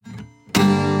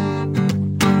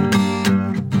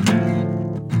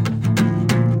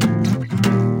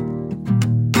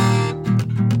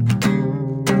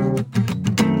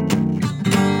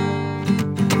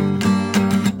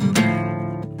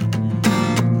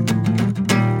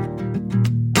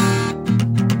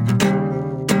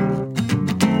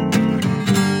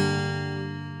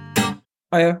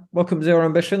Hiya, welcome to Zero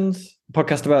Ambitions, a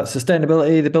podcast about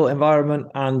sustainability, the built environment,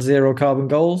 and zero carbon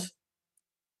goals.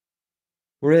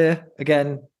 We're here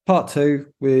again, part two,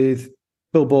 with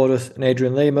Bill Bordass and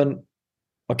Adrian Leaman.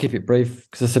 I'll keep it brief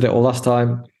because I said it all last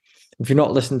time. If you're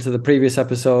not listening to the previous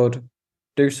episode,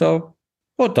 do so,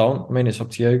 or don't. I mean, it's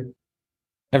up to you.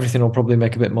 Everything will probably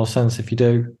make a bit more sense if you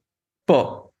do.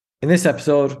 But in this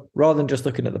episode, rather than just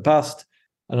looking at the past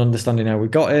and understanding how we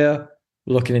got here,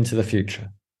 we're looking into the future.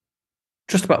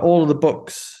 Just about all of the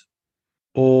books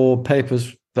or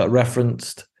papers that are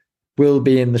referenced will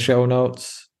be in the show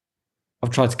notes.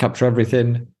 I've tried to capture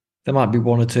everything. There might be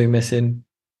one or two missing,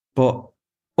 but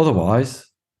otherwise,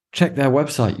 check their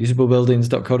website,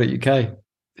 usablebuildings.co.uk.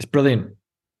 It's brilliant.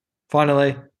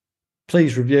 Finally,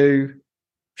 please review,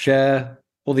 share,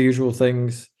 all the usual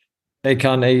things.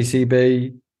 ACAN,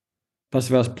 AECB,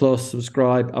 Passive House Plus,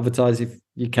 subscribe, advertise if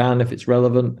you can, if it's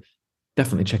relevant.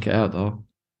 Definitely check it out though.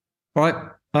 All right.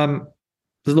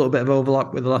 There's a little bit of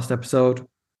overlap with the last episode,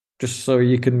 just so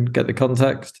you can get the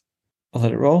context. I'll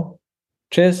let it roll.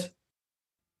 Cheers.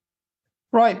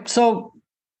 Right. So,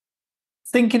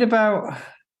 thinking about,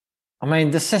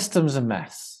 the system's a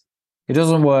mess. It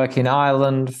doesn't work in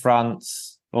Ireland,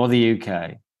 France, or the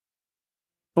UK.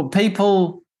 But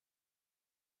people.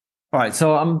 Right.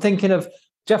 So, I'm thinking of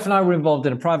Jeff and I were involved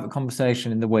in a private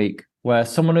conversation in the week where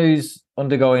someone who's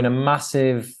undergoing a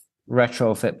massive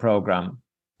retrofit program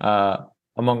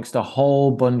amongst a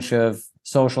whole bunch of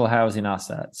social housing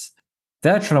assets.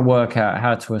 They're trying to work out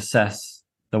how to assess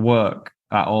the work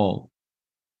at all.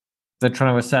 They're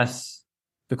trying to assess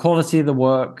the quality of the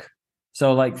work.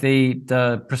 So like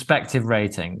the prospective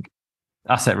rating,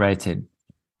 asset rating,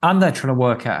 and they're trying to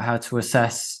work out how to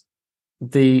assess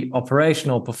the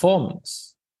operational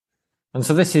performance. And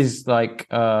so this is like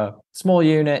small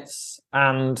units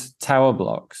and tower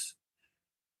blocks.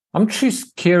 I'm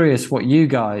just curious what you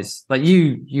guys, like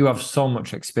you have so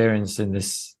much experience in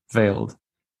this field.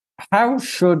 How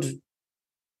should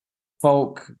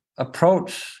folk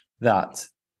approach that,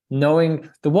 knowing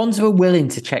the ones who are willing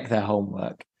to check their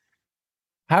homework?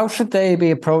 How should they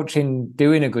be approaching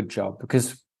doing a good job?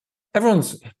 Because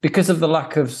of the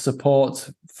lack of support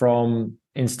from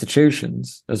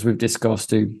institutions, as we've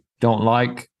discussed, who don't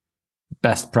like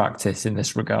best practice in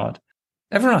this regard,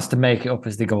 everyone has to make it up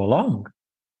as they go along.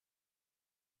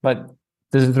 But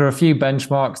there are a few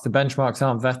benchmarks. The benchmarks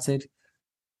aren't vetted.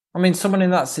 Someone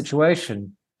in that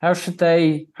situation, how should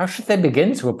they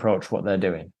begin to approach what they're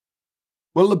doing?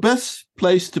 Well, the best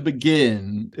place to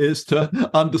begin is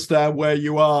to understand where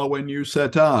you are when you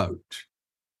set out.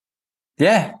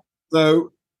 Yeah.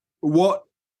 So what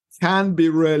can be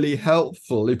really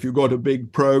helpful if you've got a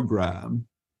big program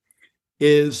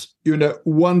is,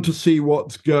 one, to see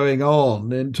what's going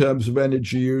on in terms of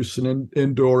energy use and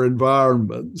indoor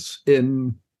environments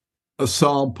in a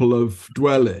sample of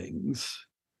dwellings,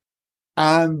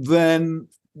 and then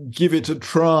give it a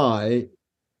try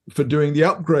for doing the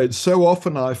upgrades. So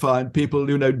often I find people,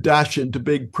 dash into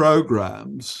big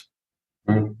programs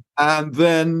and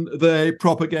then they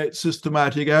propagate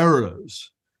systematic errors.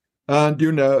 And,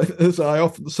 as I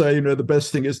often say, the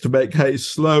best thing is to make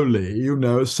haste slowly.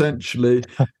 Essentially,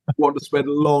 you want to spend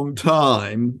a long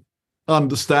time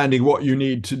understanding what you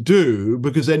need to do,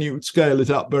 because then you scale it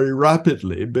up very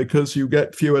rapidly because you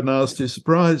get fewer nasty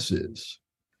surprises.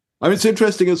 It's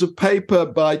interesting, as a paper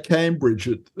by Cambridge,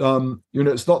 it's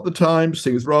not the Times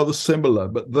thing, it's rather similar,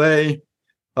 but they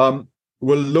were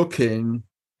looking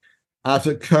at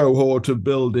a cohort of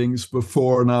buildings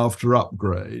before and after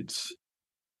upgrades.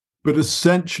 But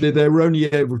essentially, they were only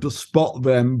able to spot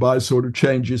them by sort of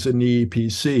changes in the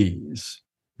EPCs.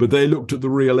 But they looked at the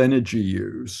real energy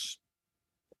use.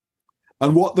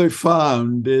 And what they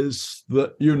found is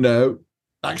that,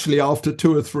 actually after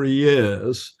 2 or 3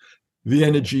 years, the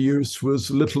energy use was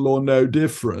little or no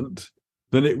different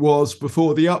than it was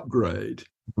before the upgrade.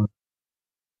 Mm-hmm.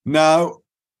 Now,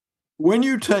 when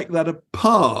you take that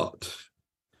apart,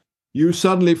 you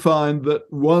suddenly find that,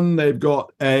 one, they've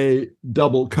got a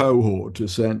double cohort,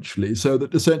 essentially, so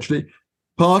that essentially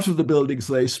part of the buildings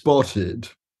they spotted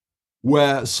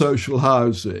were social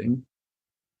housing.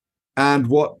 And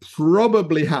what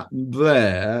probably happened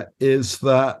there is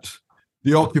that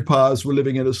the occupiers were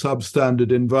living in a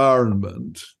substandard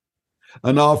environment.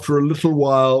 And after a little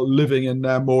while living in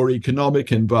their more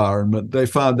economic environment, they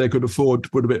found they could afford to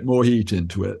put a bit more heat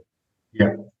into it.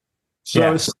 Yeah.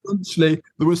 So essentially,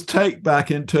 there was take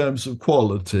back in terms of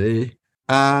quality,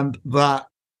 and that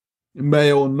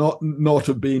may or not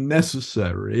have been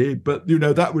necessary, but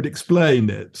that would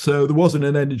explain it. So there wasn't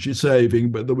an energy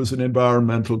saving, but there was an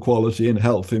environmental quality and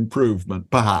health improvement,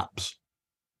 perhaps.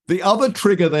 The other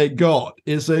trigger they got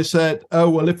is they said, oh,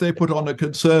 well, if they put on a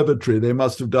conservatory, they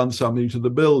must have done something to the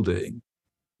building.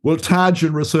 Well, Taj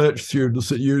and research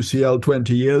students at UCL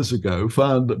 20 years ago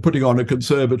found that putting on a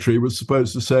conservatory was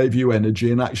supposed to save you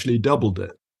energy and actually doubled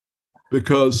it.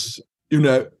 Because,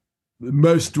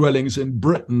 most dwellings in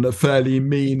Britain are fairly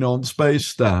mean on space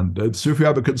standards. So if you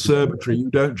have a conservatory, you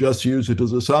don't just use it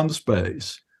as a sun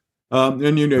space. You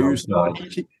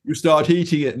start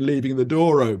heating it and leaving the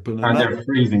door open. And they're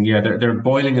freezing. Yeah, they're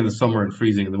boiling in the summer and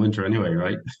freezing in the winter anyway,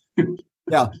 right?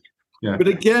 Yeah. Yeah. But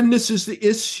again, this is the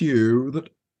issue that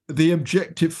the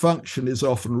objective function is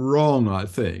often wrong, I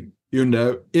think.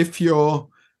 If you're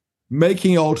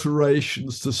making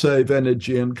alterations to save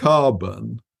energy and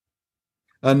carbon,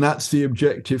 and that's the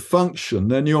objective function,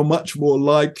 then you're much more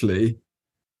likely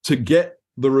to get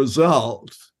the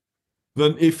result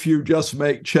than if you just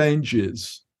make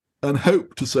changes and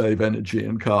hope to save energy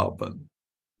and carbon.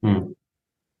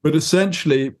 But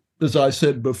essentially, as I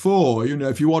said before,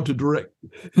 if you want to direct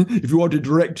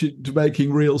it to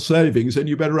making real savings, then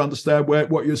you better understand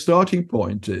what your starting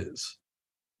point is.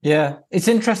 Yeah, it's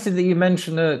interesting that you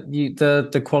mentioned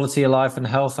the quality of life and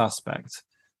health aspect,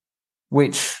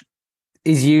 which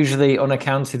is usually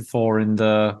unaccounted for in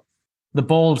the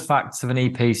bald facts of an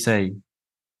EPC.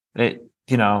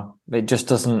 It just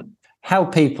doesn't, how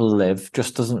people live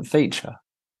just doesn't feature.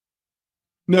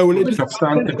 No, well, it's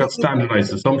got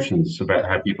standardized assumptions about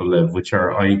how people live, which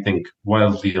are, I think,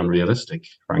 wildly unrealistic,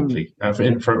 frankly. There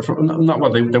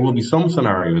will be some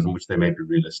scenarios in which they may be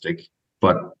realistic,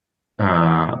 but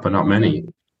not many.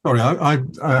 Sorry,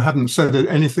 I hadn't said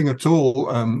anything at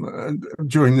all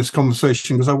during this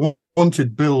conversation because I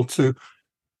wanted Bill to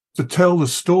tell the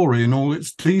story in all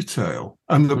its detail.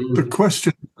 And the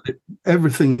question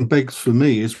everything begs for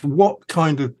me is what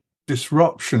kind of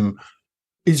disruption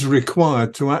is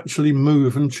required to actually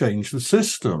move and change the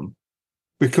system?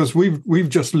 Because we've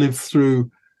just lived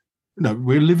through,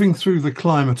 we're living through the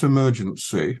climate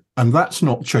emergency, and that's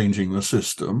not changing the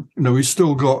system. We've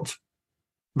still got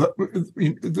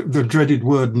the dreaded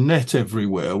word net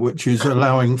everywhere, which is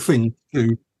allowing things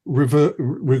to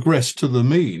regress to the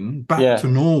mean, back to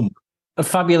normal. A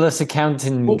fabulous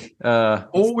accounting.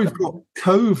 Or we've got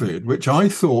COVID, which I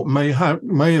thought may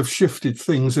have shifted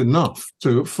things enough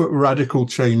for radical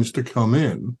change to come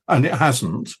in, and it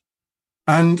hasn't.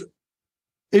 And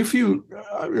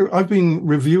I've been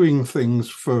reviewing things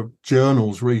for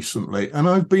journals recently, and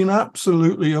I've been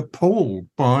absolutely appalled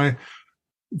by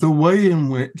the way in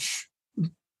which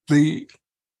we've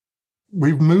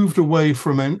moved away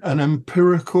from an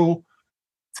empirical,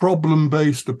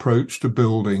 problem-based approach to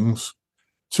buildings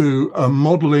to a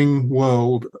modeling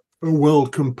world, a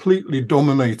world completely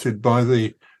dominated by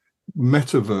the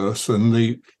metaverse and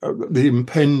the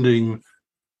impending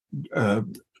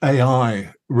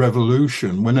AI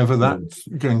revolution, whenever that's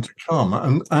going to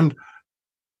come. And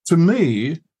to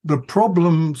me, the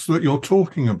problems that you're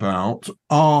talking about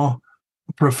are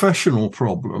professional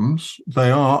problems, they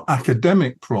are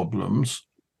academic problems.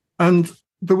 And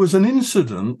there was an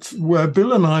incident where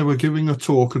Bill and I were giving a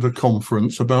talk at a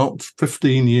conference about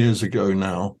 15 years ago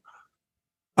now.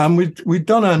 And we'd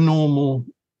done our normal,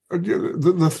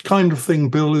 the kind of thing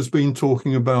Bill has been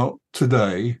talking about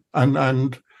today.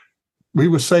 And we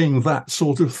were saying that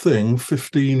sort of thing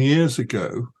 15 years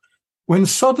ago, when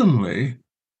suddenly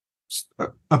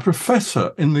a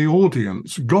professor in the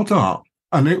audience got up,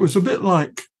 and it was a bit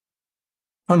like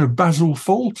kind of Basil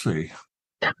Fawlty.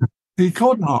 He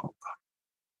got up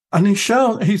and he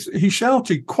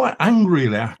shouted quite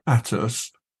angrily at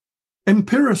us,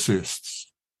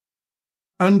 empiricists,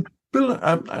 and Bill,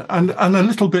 and a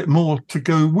little bit more to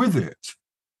go with it.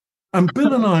 And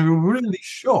Bill and I were really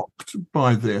shocked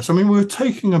by this. I mean, we were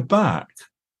taken aback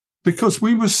because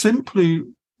we were simply,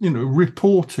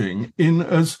 reporting in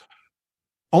as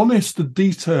honest a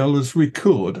detail as we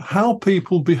could how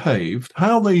people behaved,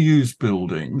 how they used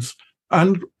buildings,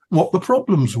 and what the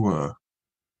problems were.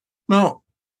 Now,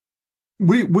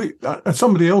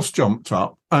 somebody else jumped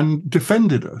up and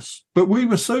defended us, but we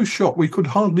were so shocked we could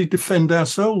hardly defend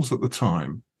ourselves at the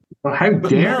time. Well, how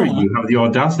dare you have the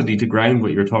audacity to ground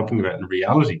what you're talking about in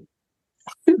reality?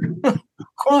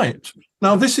 Quite.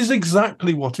 Now, this is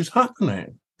exactly what is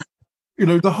happening.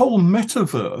 The whole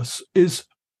metaverse is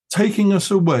taking us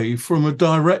away from a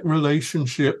direct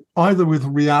relationship either with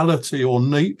reality or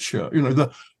nature.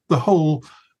 The whole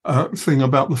thing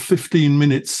about the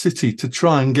 15-minute city to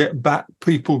try and get back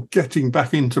people getting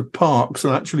back into parks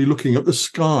and actually looking at the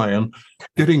sky and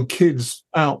getting kids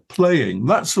out playing,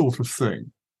 that sort of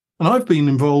thing. And I've been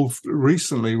involved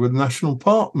recently with National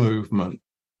Park Movement.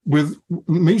 with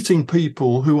meeting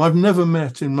people who I've never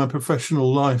met in my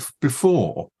professional life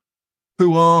before,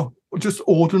 who are just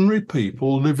ordinary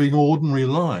people living ordinary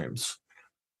lives,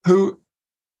 who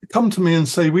come to me and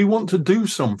say, we want to do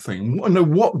something.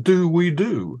 What do we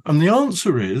do? And the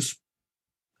answer is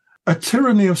a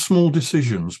tyranny of small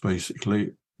decisions,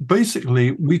 basically.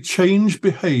 Basically, we change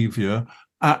behavior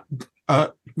at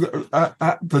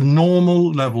the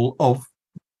normal level of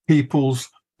people's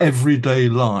everyday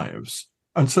lives.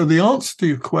 And so the answer to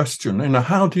your question,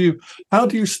 how do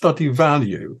you study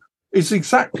value, is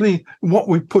exactly what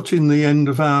we put in the end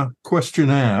of our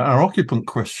questionnaire, our occupant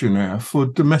questionnaire for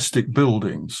domestic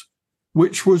buildings,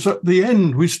 which was at the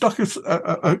end, we stuck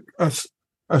a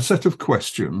set of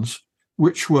questions,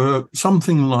 which were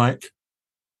something like,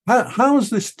 how has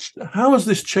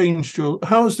this changed your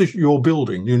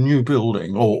building, your new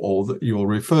building, or your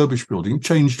refurbished building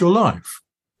changed your life?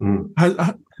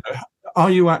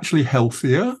 Are you actually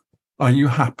healthier? Are you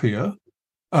happier?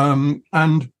 And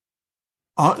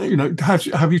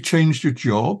have you changed your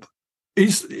job?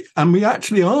 And we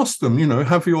actually asked them,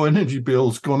 have your energy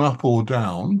bills gone up or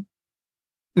down?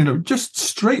 Just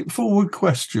straightforward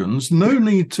questions. No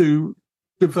need to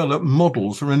develop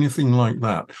models or anything like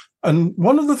that. And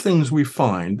one of the things we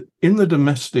find in the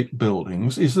domestic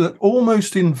buildings is that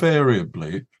almost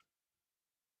invariably,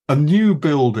 a new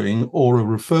building or a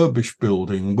refurbished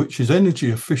building, which is energy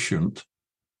efficient,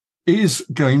 is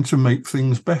going to make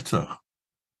things better.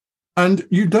 And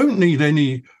you don't need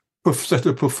any set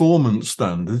of performance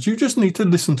standards. You just need to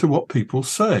listen to what people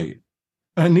say.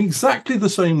 And exactly the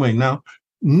same way now,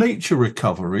 nature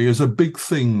recovery is a big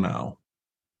thing now.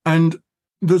 And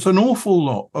there's an awful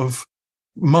lot of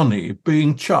money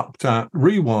being chucked at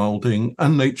rewilding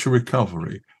and nature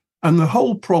recovery. And the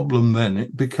whole problem then,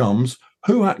 it becomes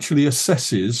who actually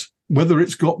assesses whether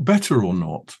it's got better or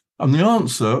not. And the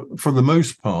answer, for the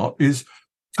most part, is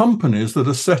companies that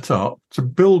are set up to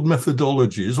build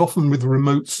methodologies, often with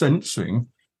remote sensing,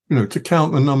 to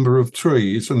count the number of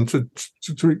trees and to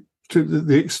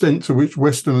the extent to which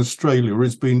Western Australia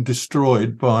is being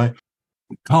destroyed by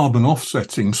carbon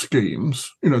offsetting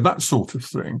schemes, that sort of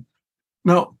thing.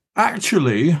 Now,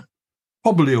 actually,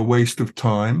 probably a waste of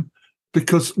time,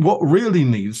 because what really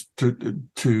needs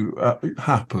to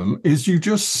happen is you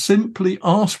just simply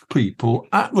ask people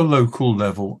at the local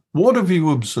level, what have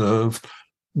you observed?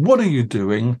 What are you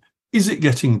doing? Is it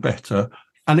getting better?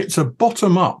 And it's a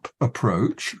bottom-up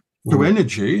approach to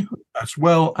energy as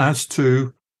well as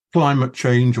to climate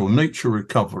change or nature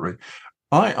recovery.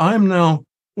 I am now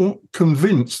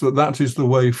convinced that is the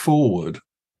way forward.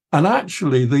 And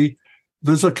actually,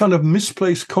 there's a kind of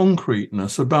misplaced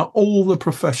concreteness about all the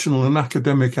professional and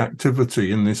academic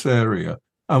activity in this area.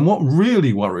 And what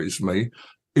really worries me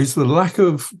is the lack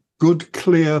of good,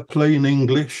 clear, plain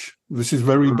English. This is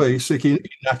very basic in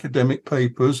academic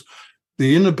papers.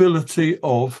 The inability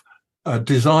of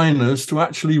designers to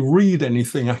actually read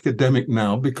anything academic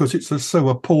now because it's so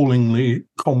appallingly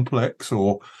complex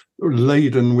or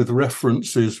laden with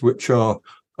references which are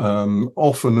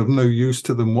often of no use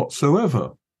to them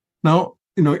whatsoever. Now,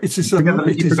 it's you forgot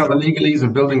the legalese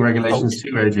of building regulations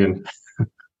too, Adrian.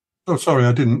 Oh, sorry,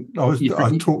 I didn't.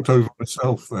 I talked over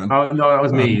myself then. Oh no, that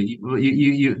was me.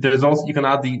 There's also, you can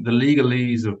add the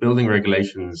legalese of building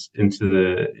regulations into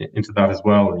that as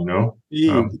well.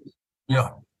 Yeah.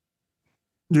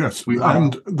 Yes,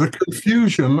 and the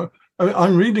confusion.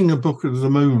 I'm reading a book at the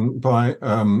moment by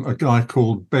a guy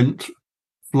called Bent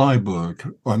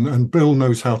Flyberg, and Bill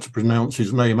knows how to pronounce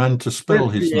his name and to spell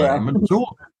his name. And it's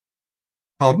all.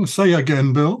 Pardon? Say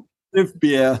again, Bill.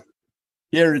 Beer.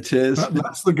 Here it is.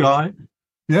 That's the guy.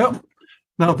 Yeah.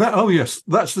 Now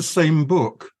that's the same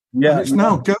book. Yeah. And it's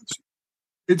now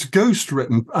ghost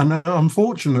written, and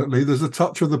unfortunately, there's a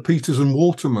touch of the Peters and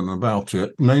Waterman about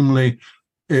it. Namely,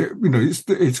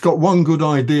 it's got one good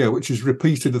idea which is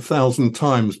repeated 1,000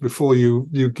 times before you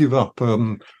give up.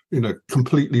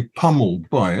 Completely pummeled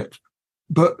by it.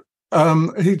 But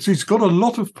he's got a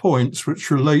lot of points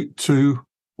which relate to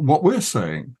what we're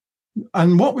saying.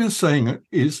 And what we're saying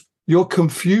is you're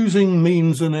confusing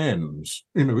means and ends.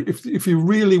 If you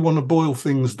really want to boil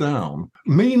things down,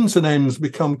 means and ends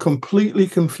become completely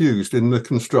confused in the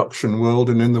construction world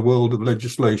and in the world of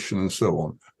legislation and so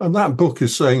on. And that book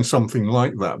is saying something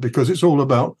like that, because it's all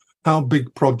about how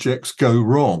big projects go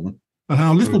wrong and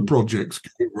how little projects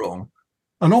go wrong.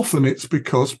 And often it's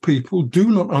because people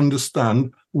do not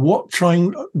understand what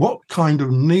kind of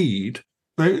need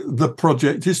the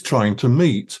project is trying to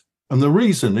meet. And the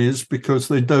reason is because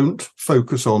they don't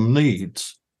focus on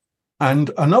needs.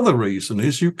 And another reason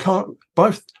is you can't,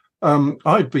 by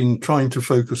I've been trying to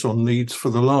focus on needs for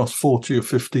the last 40 or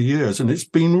 50 years, and it's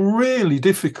been really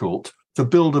difficult to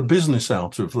build a business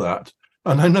out of that.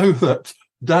 And I know that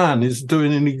Dan is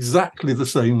doing exactly the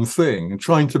same thing,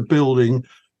 trying to building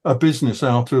a business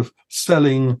out of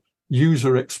selling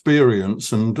user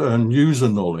experience and user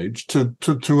knowledge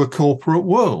to a corporate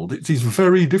world. It is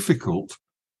very difficult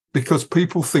because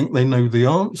people think they know the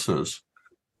answers,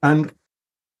 and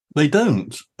they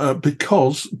don't,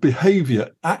 because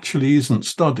behavior actually isn't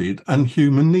studied and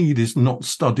human need is not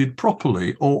studied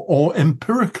properly or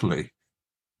empirically.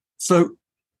 So,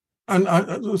 and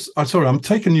I'm sorry, I'm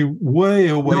taking you way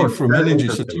away from energy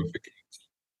certificates,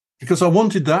 because I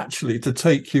wanted actually to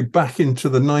take you back into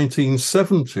the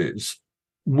 1970s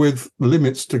with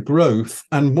limits to growth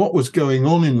and what was going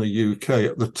on in the UK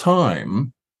at the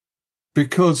time,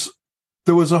 because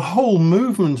there was a whole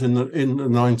movement in the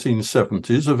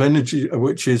 1970s of energy,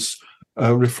 which is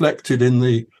reflected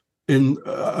in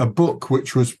a book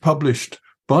which was published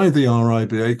by the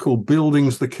RIBA called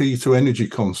 "Buildings: The Key to Energy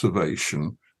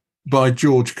Conservation" by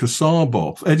George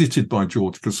Kasabov, edited by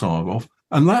George Kasabov,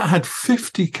 and that had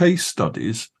 50 case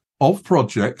studies of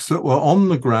projects that were on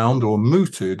the ground or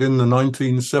mooted in the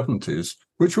 1970s,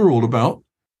 which were all about,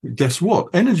 guess what,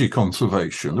 energy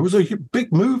conservation. There was a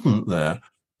big movement there.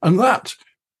 And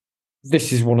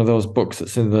this is one of those books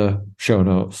that's in the show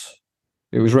notes.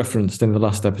 It was referenced in the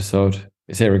last episode.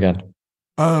 It's here again.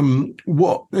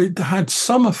 It had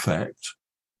some effect,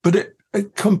 but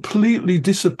it completely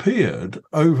disappeared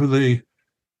over the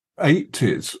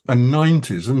 80s and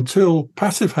 90s until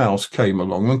Passive House came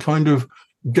along and kind of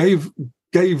gave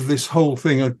this whole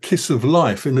thing a kiss of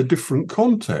life in a different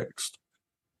context.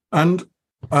 And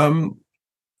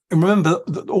remember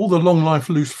that all the long life,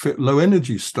 loose fit, low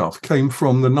energy stuff came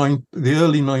from the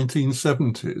early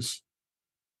 1970s.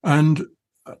 And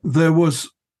there was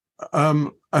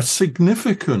a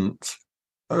significant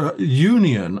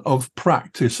union of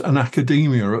practice and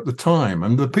academia at the time.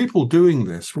 And the people doing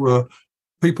this were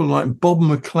people like Bob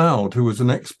McLeod, who was an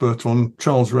expert on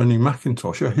Charles Rennie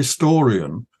Mackintosh, a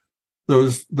historian. There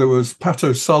was Pat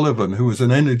O'Sullivan, who was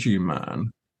an energy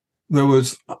man. There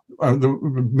was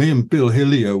me and Bill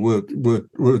Hillier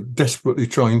were desperately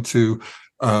trying to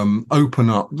open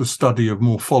up the study of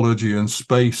morphology and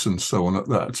space and so on at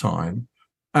that time.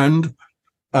 And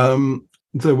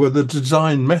there were the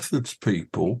design methods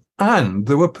people, and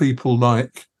there were people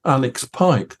like Alex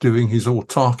Pike doing his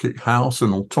autarkic house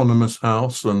and autonomous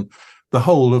house, and the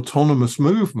whole autonomous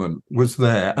movement was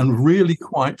there and really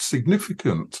quite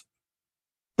significant.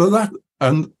 But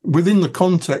and within the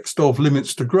context of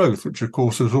limits to growth, which of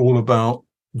course is all about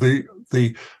the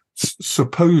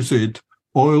supposed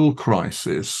oil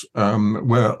crisis,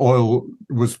 where oil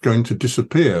was going to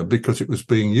disappear because it was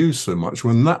being used so much,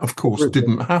 when that of course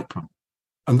didn't happen.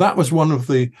 And that was one of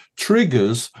the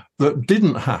triggers that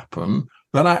didn't happen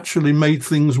that actually made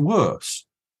things worse,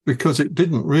 because it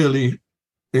didn't really,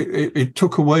 it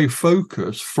took away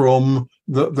focus from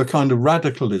the kind of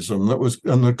radicalism that was,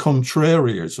 and the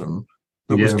contrarianism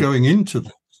that was going into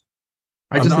this.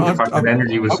 I just think the fact that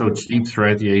energy was so cheap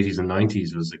throughout the 80s and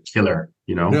 90s was a killer,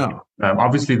 you know. Yeah.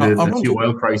 Obviously, the two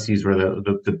oil crises were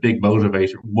the big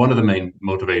motivator, one of the main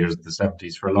motivators of the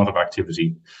 70s for a lot of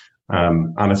activity.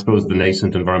 And I suppose the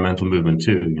nascent environmental movement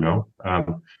too, you know.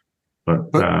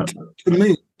 But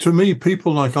to me,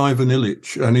 people like Ivan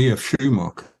Illich and E.F.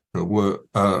 Schumacher were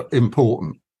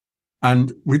important,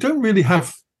 and we don't really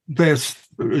have the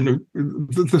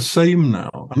same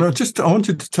now. And I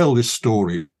wanted to tell this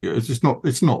story. It's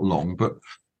not long, but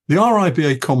the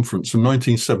RIBA conference in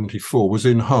 1974 was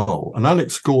in Hull, and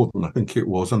Alex Gordon, I think it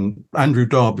was, and Andrew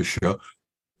Derbyshire,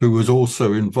 who was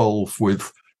also involved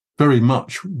very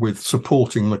much with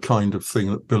supporting the kind of thing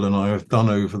that Bill and I have done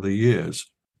over the years,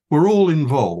 were all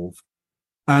involved.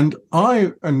 And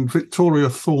I and Victoria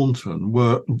Thornton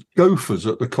were gophers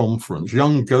at the conference,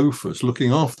 young gophers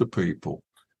looking after people.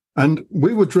 And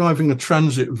we were driving a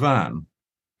transit van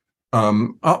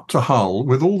up to Hull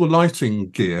with all the lighting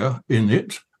gear in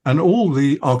it and all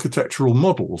the architectural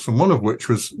models, and one of which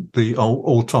was the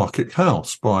autarkic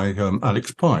house by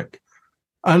Alex Pike.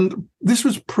 And this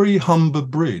was pre-Humber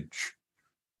Bridge.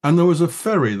 And there was a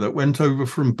ferry that went over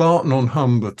from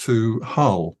Barton-on-Humber to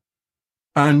Hull.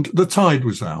 And the tide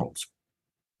was out.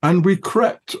 And we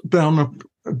crept down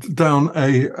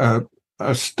a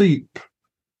steep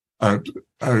kind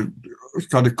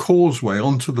of causeway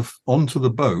onto the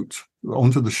boat,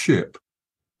 onto the ship.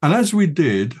 And as we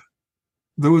did,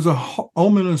 there was a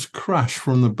ominous crash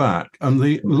from the back, and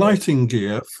the lighting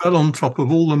gear fell on top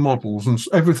of all the models, and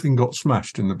everything got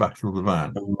smashed in the back of the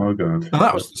van. Oh my God. And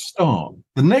that was the start.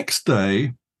 The next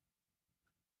day,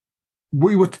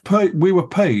 we were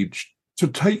paid to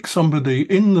take somebody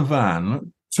in the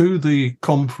van to the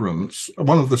conference,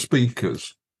 one of the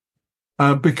speakers,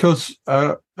 because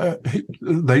the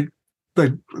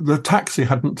taxi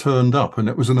hadn't turned up and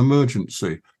it was an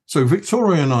emergency. So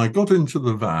Victoria and I got into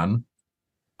the van,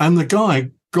 and the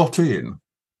guy got in,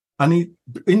 and he,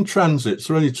 in transit,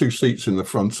 there are only 2 seats in the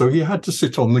front, so he had to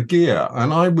sit on the gear,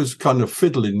 and I was kind of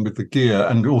fiddling with the gear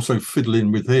and also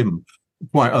fiddling with him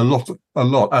quite a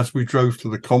lot as we drove to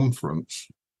the conference.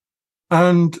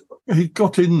 And he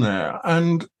got in there,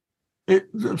 and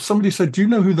somebody said, "Do you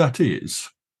know who that is?"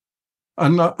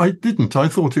 And I didn't. I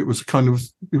thought it was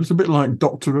it was a bit like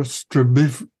Dr.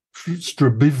 Strabiv.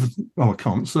 Oh, I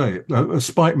can't say it. A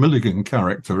Spike Milligan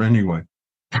character, anyway.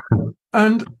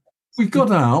 And we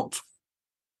got out,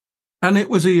 and it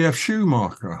was E.F.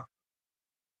 Schumacher,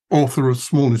 author of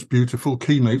Small is Beautiful,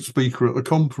 keynote speaker at the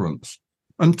conference.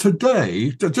 And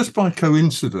today, just by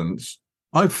coincidence,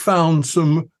 I've found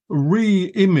some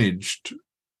re-imaged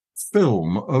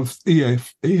film of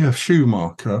E.F.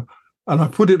 Schumacher, and I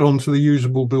put it onto the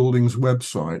Usable Buildings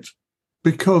website,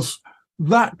 because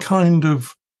that kind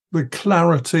of the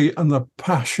clarity and the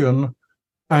passion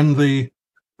and the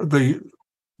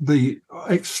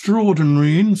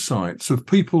extraordinary insights of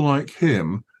people like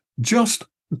him just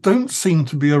don't seem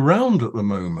to be around at the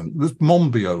moment. There's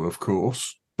Monbiot, of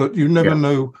course, but you never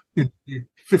know.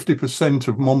 50%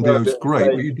 of Monbiot's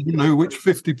great, but you didn't know which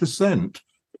 50%.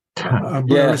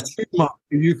 Whereas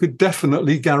you could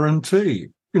definitely guarantee.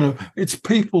 It's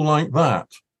people like that.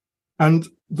 And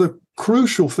the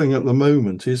crucial thing at the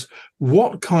moment is,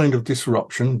 what kind of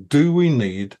disruption do we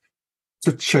need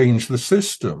to change the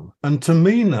system? And to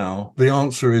me now, the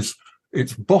answer is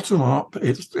it's bottom up.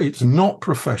 It's not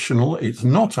professional. It's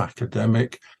not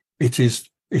academic. It is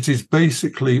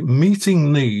basically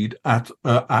meeting need at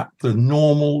the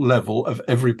normal level of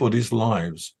everybody's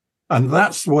lives. And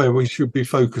that's where we should be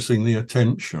focusing the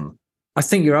attention. I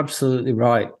think you're absolutely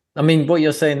right. I mean, what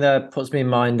you're saying there puts me in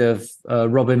mind of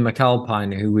Robin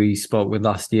McAlpine, who we spoke with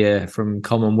last year from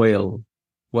Commonweal,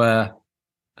 where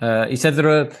he said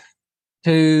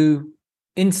to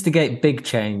instigate big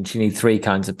change, you need 3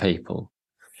 kinds of people.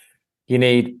 You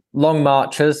need long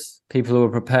marchers, people who are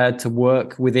prepared to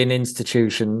work within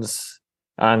institutions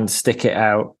and stick it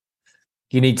out.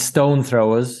 You need stone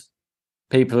throwers,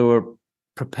 people who are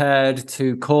prepared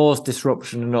to cause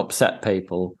disruption and upset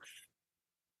people.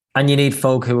 And you need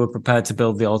folk who are prepared to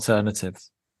build the alternative,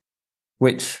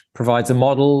 which provides a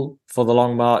model for the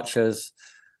long marchers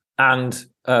and,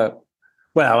 a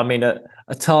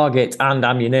target and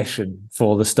ammunition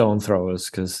for the stone throwers,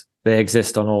 because they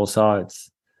exist on all sides.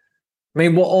 I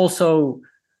mean, what also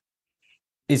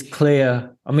is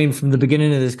clear, from the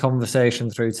beginning of this conversation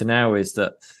through to now, is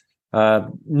that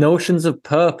notions of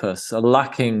purpose are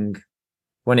lacking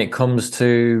when it comes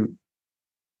to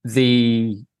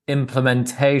the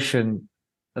implementation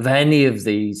of any of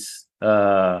these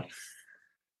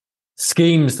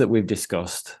schemes that we've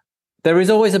discussed. There is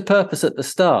always a purpose at the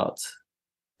start,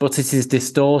 but it is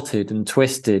distorted and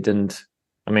twisted and,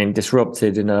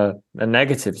 disrupted in a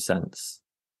negative sense.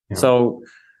 Yeah. So,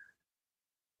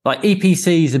 like,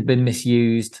 EPCs have been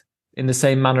misused in the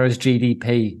same manner as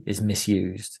GDP is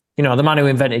misused. The man who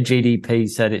invented GDP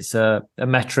said it's a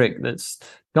metric that's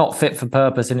not fit for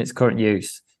purpose in its current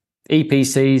use.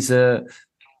 EPCs are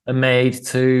made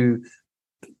to,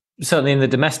 certainly in the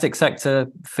domestic sector,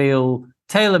 feel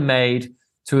tailor-made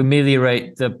to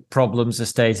ameliorate the problems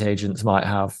estate agents might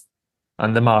have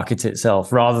and the market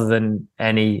itself, rather than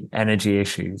any energy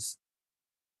issues.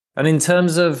 And in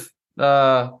terms of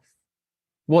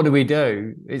what do we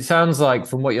do? It sounds like,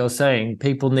 from what you're saying,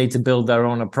 people need to build their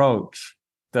own approach,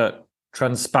 that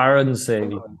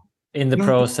transparency in the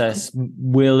process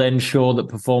will ensure that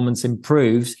performance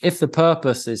improves if the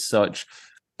purpose is such,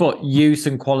 but use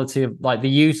and quality of, like, the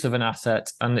use of an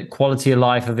asset and the quality of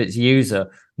life of its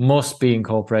user must be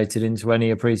incorporated into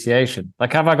any appreciation.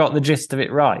 Like, have I got the gist of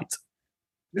it right?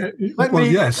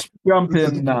 Yes. Jump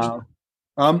in now.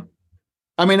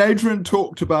 Adrian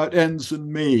talked about ends and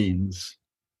means.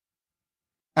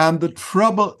 And the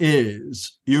trouble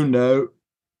is,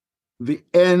 the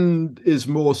end is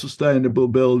more sustainable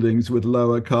buildings with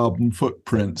lower carbon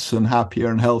footprints and happier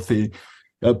and healthy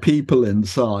people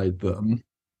inside them.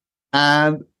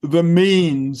 And the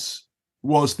means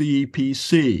was the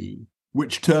EPC,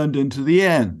 which turned into the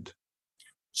end.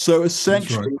 So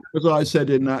essentially, as I said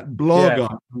in that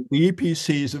blog, the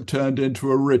EPCs have turned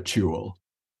into a ritual.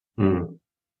 Mm.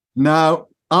 Now,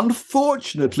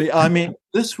 unfortunately,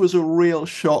 this was a real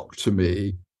shock to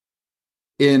me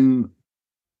in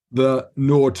the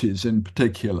noughties in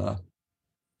particular,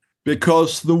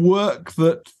 because the work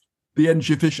that the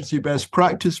Energy Efficiency Best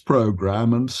Practice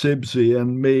Program and SIBSI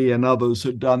and me and others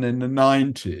had done in the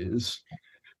 90s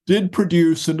did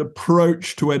produce an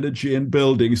approach to energy in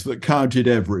buildings that counted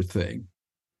everything.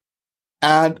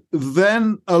 And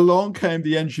then along came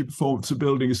the Energy Performance of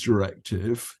Buildings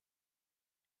Directive,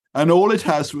 and all it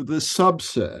has was this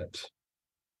subset.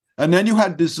 And then you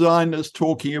had designers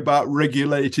talking about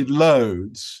regulated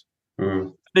loads,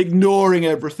 ignoring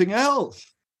everything else.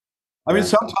 I mean,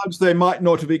 sometimes they might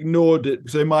not have ignored it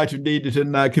because they might have needed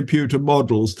in their computer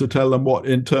models to tell them what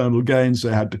internal gains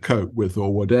they had to cope with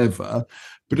or whatever.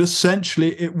 But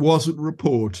essentially, it wasn't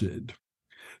reported.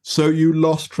 So you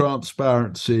lost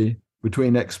transparency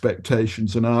between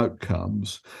expectations and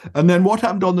outcomes. And then what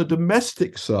happened on the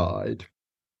domestic side,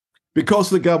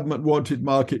 because the government wanted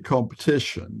market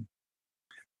competition,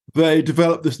 they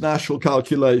developed this national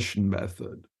calculation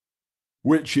method,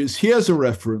 which is, here's a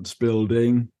reference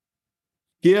building,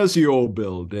 here's your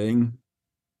building.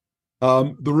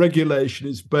 The regulation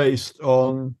is based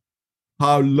on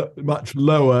how much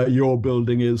lower your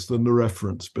building is than the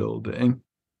reference building.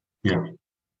 Yeah.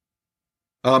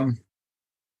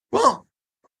 Well,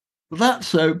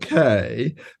 that's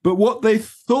okay. But what they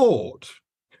thought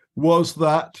was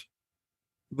that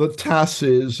the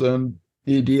TASes and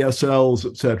EDSLs,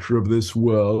 etc., of this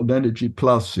world, Energy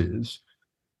Pluses,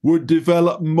 would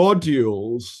develop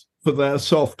modules for their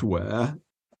software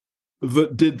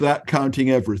that did that counting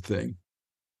everything.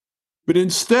 But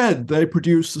instead, they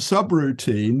produced a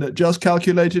subroutine that just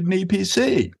calculated an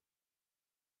EPC.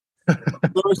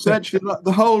 So essentially,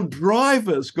 the whole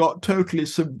drivers got totally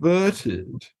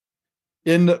subverted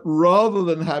in that rather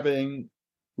than having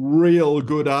real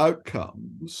good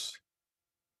outcomes,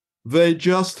 they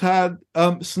just had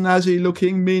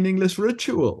snazzy-looking, meaningless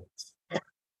rituals.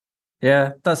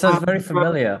 Yeah, that sounds very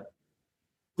familiar.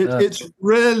 It's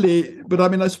really, but I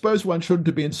mean, I suppose one shouldn't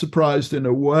have been surprised in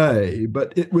a way,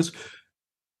 but it was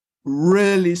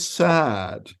really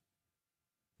sad,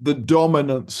 the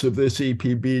dominance of this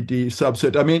EPBD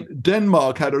subset. I mean,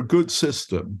 Denmark had a good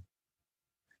system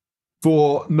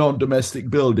for non-domestic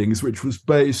buildings, which was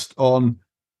based on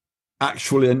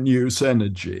actual in-use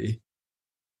energy.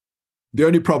 The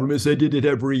only problem is they did it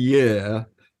every year,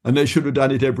 and they should have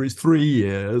done it every 3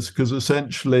 years, because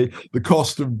essentially the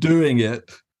cost of doing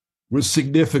it was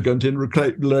significant in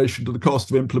relation to the cost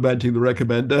of implementing the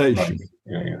recommendation.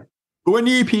 Right. Yeah. But when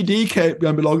the EPD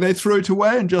came along, they threw it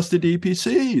away and just did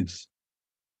EPCs.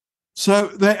 So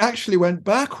they actually went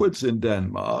backwards in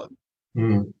Denmark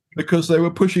because they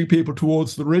were pushing people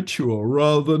towards the ritual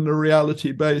rather than a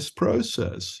reality-based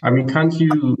process. I mean, can't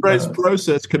you... The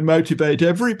process can motivate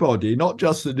everybody, not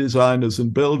just the designers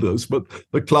and builders, but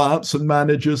the clients and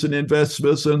managers and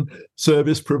investors and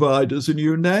service providers and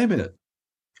you name it.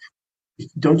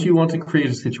 Don't you want to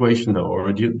create a situation, though,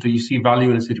 or do you see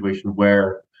value in a situation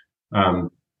where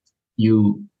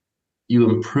you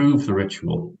improve the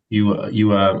ritual?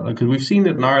 Because we've seen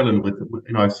it in Ireland with,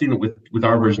 I've seen it with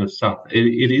our version of SAP.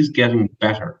 It is getting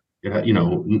better,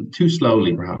 too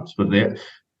slowly perhaps, but the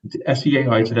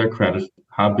SEAI, to their credit,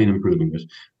 have been improving it.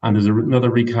 And there's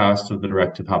another recast of the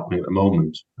directive happening at the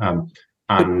moment,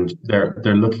 and they're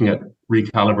looking at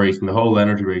recalibrating the whole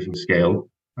energy rating scale.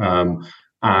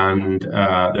 And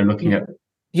they're looking at...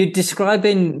 You're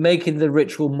describing making the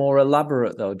ritual more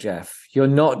elaborate, though, Jeff. You're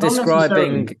not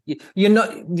describing...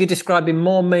 You're describing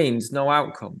more means, no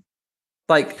outcome.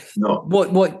 Like, no.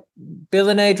 What Bill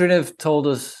and Adrian have told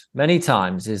us many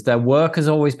times is their work has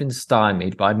always been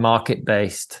stymied by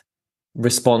market-based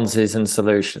responses and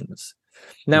solutions.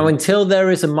 Now, until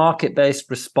there is a market-based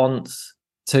response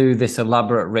to this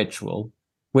elaborate ritual,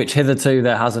 which hitherto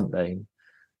there hasn't been,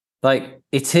 like,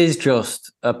 it is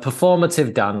just a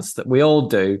performative dance that we all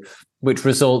do, which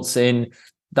results in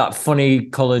that funny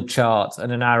coloured chart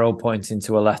and an arrow pointing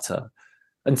to a letter.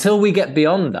 Until we get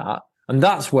beyond that, and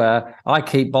that's where I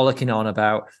keep bollocking on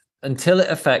about, until it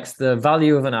affects the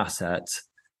value of an asset,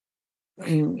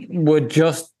 we're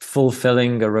just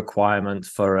fulfilling a requirement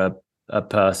for a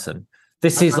person.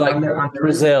 This is like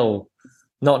Brazil,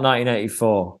 not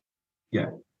 1984. Yeah.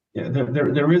 Yeah,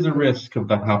 there is a risk of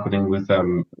that happening with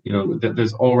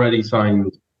there's already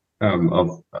signs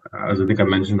of, as I think I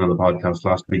mentioned on the podcast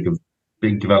last week, of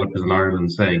big developers in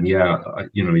Ireland saying,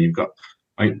 you've got,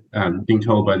 being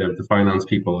told by the finance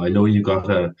people, I know you got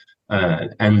a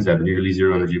NZ, nearly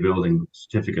zero energy building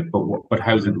certificate, but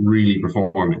how's it really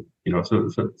performing? So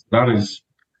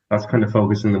that's kind of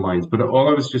focusing the minds. But all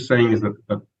I was just saying is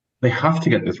that they have to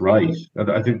get this right.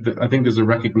 I think there's a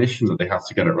recognition that they have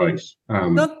to get it right.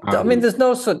 There's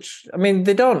no such. I mean,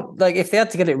 they don't. Like, if they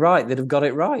had to get it right, they'd have got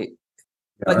it right.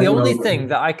 Like the only thing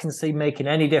that I can see making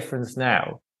any difference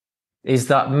now is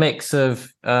that mix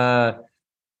of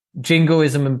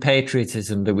jingoism and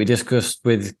patriotism that we discussed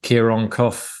with Kieran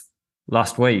Cuff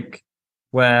last week,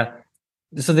 where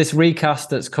so this recast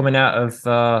that's coming out of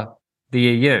the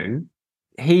EU,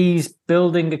 he's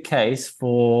building a case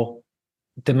for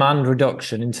demand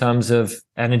reduction in terms of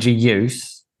energy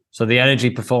use, so the energy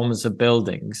performance of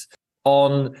buildings,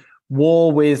 on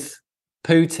war with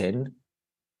Putin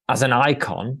as an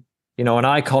icon, an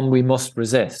icon we must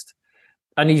resist.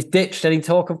 And he's ditched any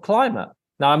talk of climate.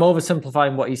 Now, I'm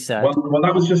oversimplifying what he said. Well,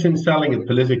 that was just him selling it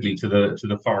politically to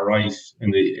the far right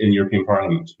in European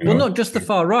Parliament. Well, not just the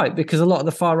far right, because a lot of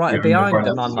the far right are behind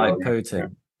a man like Putin. Yeah.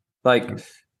 Like,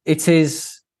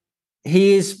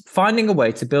 he is finding a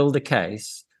way to build a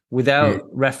case without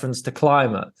reference to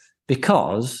climate,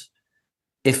 because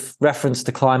if reference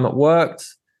to climate worked,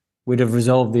 we'd have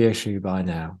resolved the issue by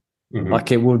now. Mm-hmm.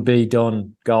 Like, it would be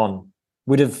gone.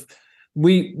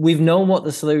 We've known what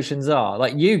the solutions are.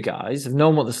 Like, you guys have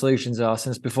known what the solutions are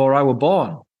since before I were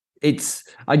born.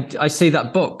 I see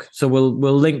that book, so we'll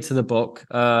link to the book.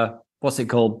 What's it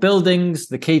called? Buildings: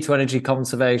 The Key to Energy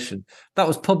Conservation. That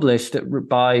was published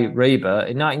by Reba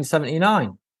in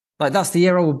 1979. Like, that's the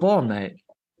year I was born, mate.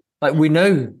 Like, we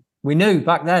knew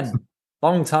back then,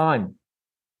 long time,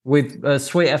 with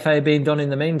Sweet FA being done in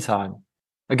the meantime.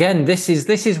 Again, this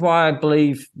is why I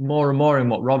believe more and more in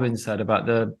what Robin said about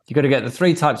you got to get the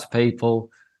three types of people,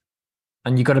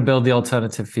 and you got to build the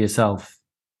alternative for yourself.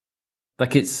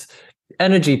 Like, it's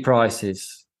energy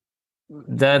prices,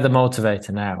 they're the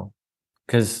motivator now,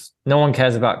 because no one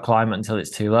cares about climate until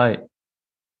it's too late.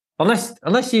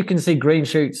 Unless you can see green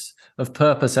shoots of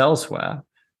purpose elsewhere,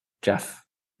 Jeff.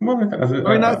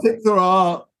 I think there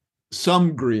are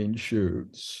some green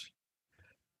shoots.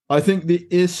 I think the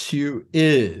issue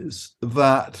is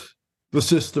that the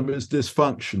system is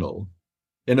dysfunctional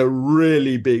in a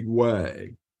really big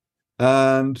way.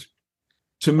 And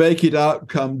to make it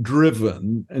outcome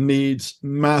driven, it needs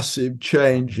massive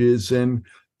changes in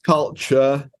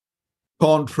culture,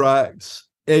 contracts,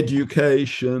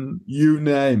 education, you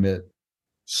name it.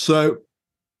 So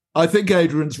I think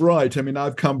Adrian's right. I mean,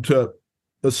 I've come to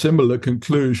a similar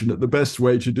conclusion that the best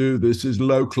way to do this is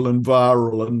local and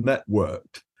viral and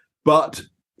networked. But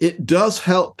it does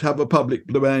help to have a public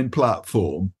domain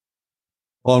platform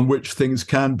on which things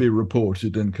can be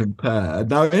reported and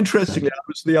compared. Now, interestingly, I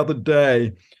was the other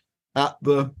day at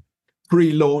the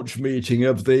pre-launch meeting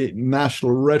of the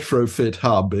National Retrofit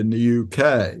Hub in the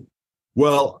UK.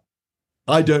 Well,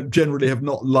 I generally have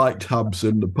not liked hubs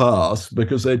in the past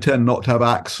because they tend not to have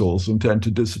axles and tend to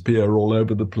disappear all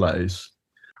over the place.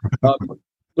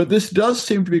 But this does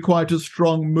seem to be quite a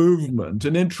strong movement.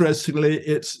 And interestingly,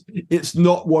 it's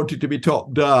not wanted to be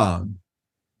top down.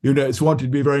 It's wanted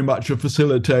to be very much a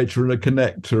facilitator and a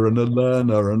connector and a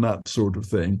learner and that sort of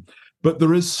thing. But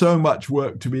there is so much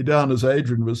work to be done, as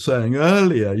Adrian was saying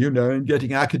earlier, in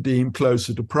getting academia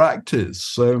closer to practice.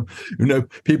 So,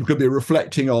 people could be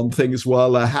reflecting on things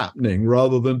while they're happening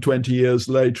rather than 20 years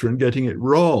later and getting it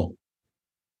wrong.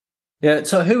 Yeah.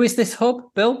 So who is this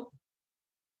hub, Bill?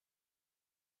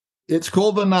 It's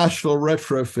called the National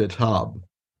Retrofit Hub,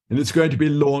 and it's going to be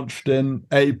launched in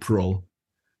April.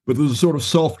 But there's a sort of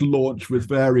soft launch with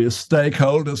various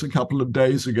stakeholders a couple of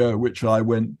days ago, which I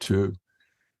went to.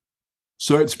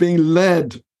 So it's being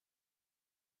led.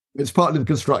 It's partly the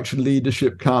Construction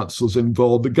Leadership Council's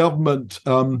involved. The government,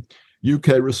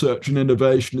 UK Research and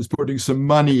Innovation, is putting some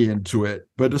money into it.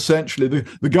 But essentially,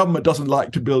 the government doesn't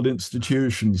like to build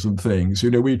institutions and things.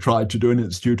 We tried to do an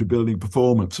Institute of Building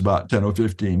Performance about 10 or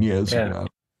 15 years ago.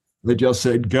 They just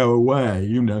said, go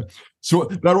away, So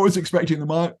they're always expecting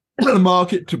the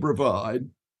market to provide.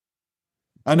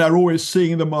 And they're always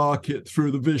seeing the market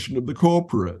through the vision of the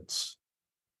corporates.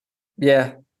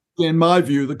 Yeah. In my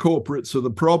view, the corporates are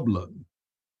the problem.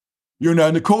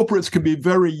 And the corporates can be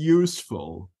very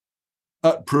useful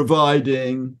at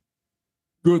providing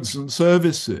goods and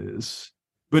services,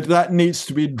 but that needs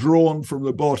to be drawn from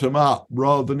the bottom up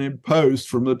rather than imposed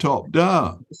from the top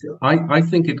down. I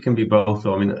think it can be both,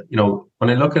 though. I mean, when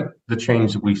I look at the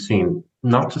change that we've seen,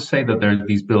 not to say that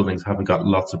these buildings haven't got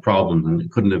lots of problems and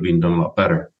it couldn't have been done a lot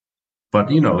better,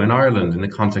 but, in Ireland, in the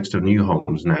context of new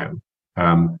homes now,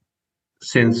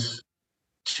 since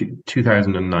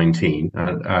 2019,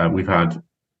 we've had,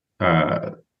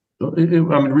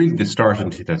 really this started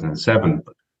in 2007,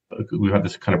 but we had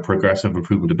this kind of progressive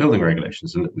improvement of building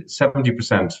regulations, and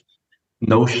 70%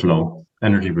 notional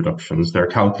energy reductions. They're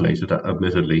calculated,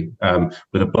 admittedly,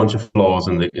 with a bunch of flaws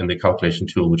in the calculation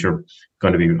tool, which are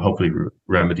going to be hopefully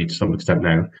remedied to some extent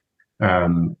now,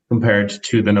 compared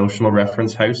to the notional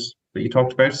reference house. that you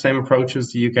talked about, same approach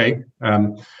as the UK.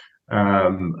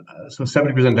 So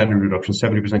 70% energy reduction,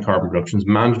 70% carbon reductions,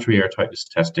 mandatory air tightness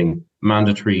testing,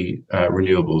 mandatory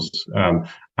renewables,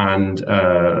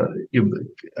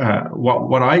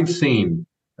 what I've seen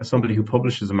as somebody who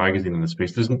publishes a magazine in this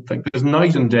space, there's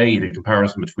night and day the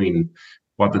comparison between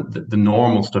what the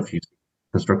normal stuff you see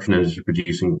construction industry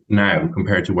producing now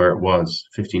compared to where it was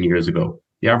 15 years ago.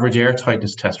 The average air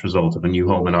tightness test result of a new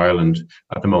home in Ireland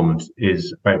at the moment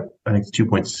is about, I think,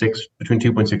 2.6, between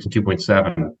 2.6 and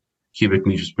 2.7 cubic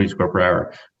meters per square per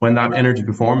hour. When that energy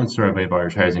performance survey of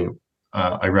Irish housing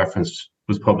I referenced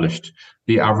was published,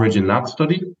 the average in that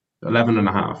study,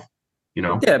 11.5.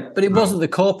 Yeah, but it wasn't the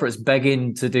corporates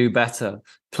begging to do better.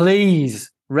 Please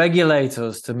regulate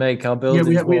us to make our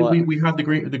buildings more. We had the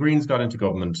Greens got into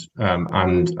government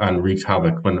and wreaked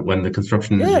havoc when the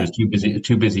construction industry was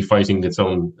too busy fighting its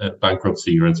own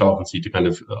bankruptcy or insolvency to kind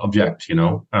of object.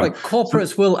 Like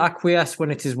corporates will acquiesce when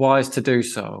it is wise to do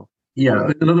so. Yeah,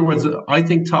 in other words, I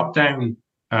think top down.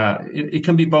 It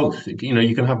can be both.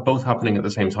 You can have both happening at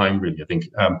the same time. Really, I think.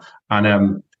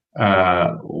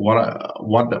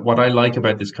 What I like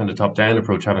about this kind of top-down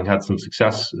approach, having had some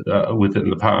success with it in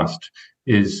the past,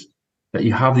 is that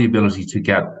you have the ability to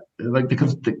get,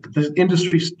 because the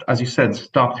industry, as you said,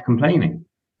 stopped complaining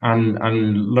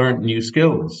and learned new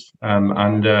skills,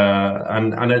 and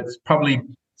it's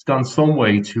gone some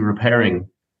way to repairing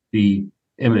the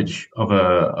image of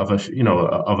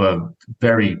a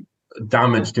very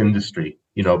damaged industry,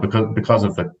 because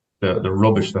of the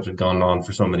rubbish that had gone on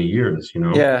for so many years,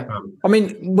 Yeah. I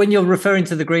mean, when you're referring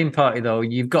to the Green Party, though,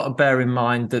 you've got to bear in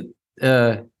mind that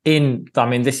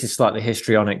this is slightly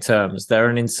histrionic terms, they're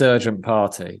an insurgent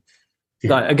party.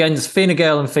 Yeah. Like against Fine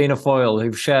Gael and Fianna Fáil,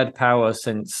 who've shared power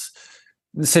since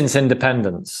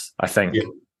independence, I think.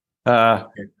 Yeah.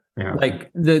 Like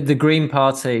the Green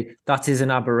Party, that is an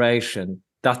aberration.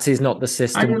 That is not the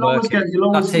system working.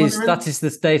 That is the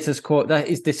status quo. That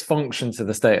is dysfunction to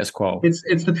the status quo.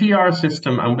 It's the PR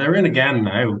system, and they're in again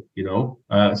now.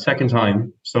 Second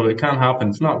time, so it can happen.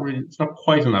 It's not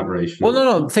quite an aberration. Well,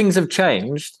 no, things have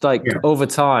changed over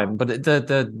time, but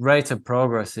the rate of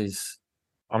progress is,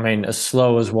 as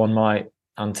slow as one might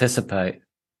anticipate.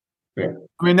 Yeah.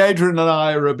 Adrian and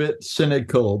I are a bit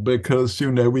cynical because,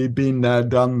 we've been there,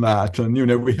 done that. And,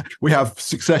 we have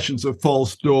successions of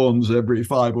false dawns every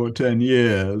 5 or 10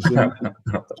 years. And,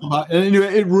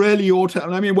 it really ought to.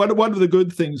 One of the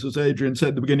good things, as Adrian said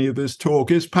at the beginning of this talk,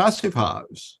 is Passive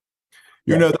House.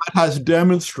 That has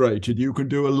demonstrated you can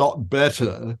do a lot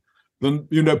better than,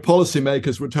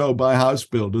 policymakers were told by house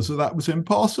builders that was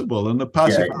impossible. And the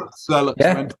Passive House zealots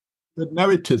went, no,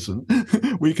 it isn't.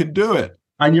 We can do it.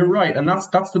 And you're right, and that's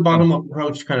the bottom-up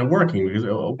approach kind of working. Because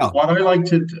what I like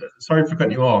to, sorry for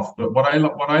cutting you off, but what I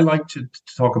like to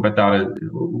talk about that is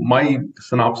my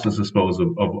synopsis, I suppose,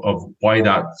 of why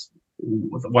that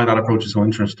approach is so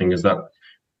interesting is that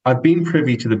I've been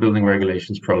privy to the building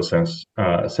regulations process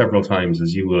several times,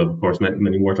 as you will, of course,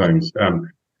 many more times,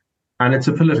 and it's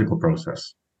a political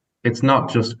process. It's not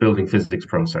just building physics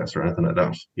process or anything like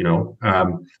that.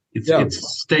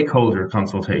 It's stakeholder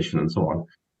consultation and so on.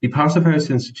 The Passive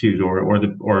House Institute or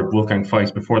Wolfgang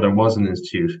Feist, before there was an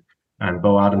institute, and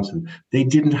Bo Adamson, they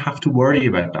didn't have to worry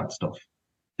about that stuff.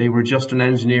 They were just an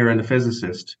engineer and a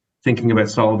physicist thinking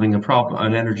about solving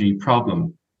an energy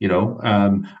problem,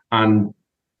 and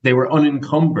they were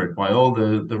unencumbered by all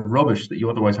the rubbish that you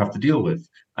otherwise have to deal with.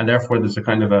 And therefore there's a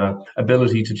kind of a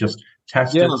ability to just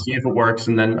test it, see if it works,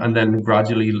 and then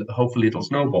gradually, hopefully it'll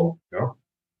snowball.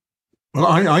 Well,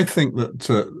 I think that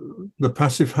the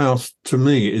Passive House, to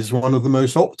me, is one of the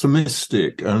most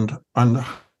optimistic and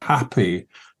happy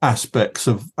aspects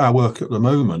of our work at the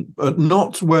moment, but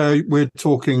not where we're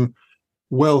talking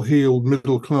well-heeled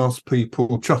middle-class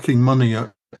people chucking money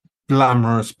at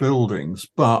glamorous buildings,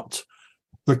 but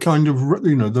the kind of,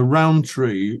 the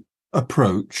Roundtree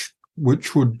approach,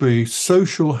 which would be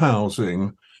social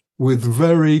housing with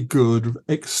very good,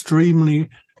 extremely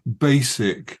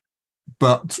basic,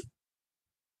 but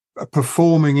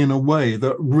performing in a way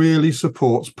that really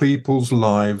supports people's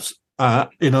lives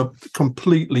in a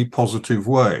completely positive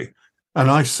way.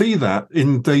 And I see that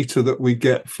in data that we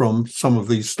get from some of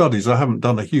these studies. I haven't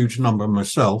done a huge number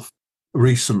myself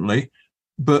recently,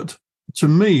 but to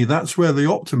me, that's where the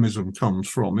optimism comes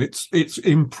from. It's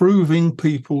improving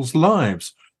people's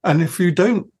lives. And if we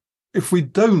don't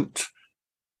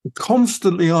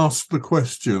constantly ask the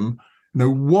question,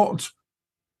 what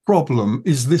problem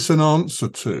is this an answer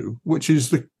to, which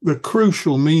is the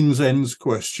crucial means ends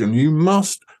question. You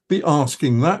must be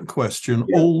asking that question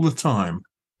all the time.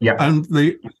 Yeah. And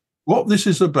what this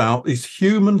is about is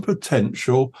human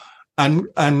potential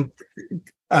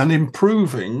and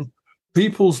improving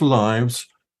people's lives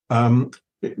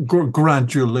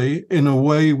gradually in a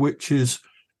way which is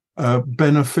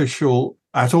beneficial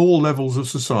at all levels of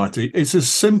society. It's as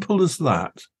simple as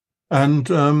that. And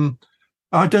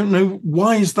I don't know,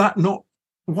 why is that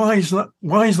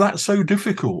so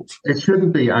difficult? It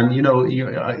shouldn't be. And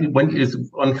when it's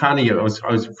uncanny, I was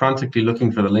frantically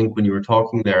looking for the link when you were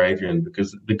talking there, Adrian,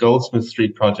 because the Goldsmith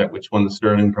Street project, which won the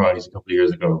Sterling Prize a couple of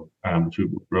years ago, which we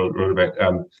wrote about,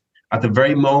 at the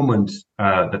very moment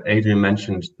that Adrian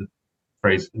mentioned the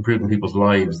phrase "improving people's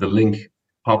lives," the link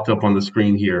popped up on the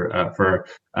screen here for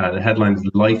the headline is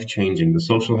 "Life Changing: The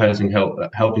Social Housing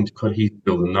Helping to Cut Heat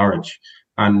Bill in Norwich."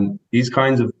 And these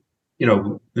kinds of,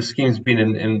 the scheme's been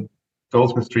in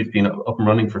Goldsmith Street's been up and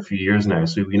running for a few years now.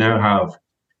 So we now have,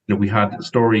 we had a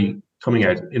story coming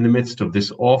out in the midst of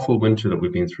this awful winter that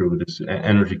we've been through with this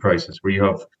energy crisis, where you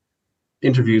have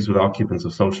interviews with occupants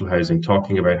of social housing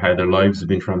talking about how their lives have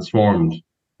been transformed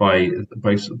by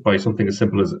something as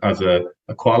simple as a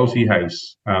quality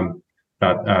house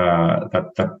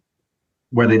that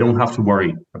where they don't have to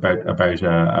worry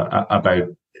about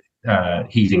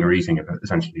heating or eating,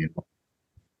 essentially.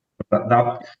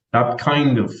 That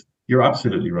kind of, you're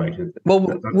absolutely right.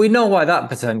 Well, we know why that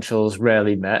potential is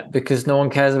rarely met, because no one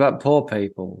cares about poor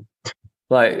people.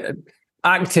 Like,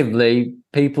 actively,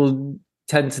 people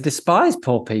tend to despise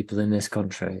poor people in this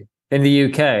country. In the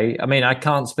UK, I mean, I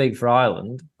can't speak for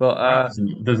Ireland, but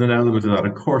there's an element of that.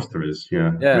 Of course, there is.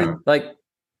 Yeah. Like,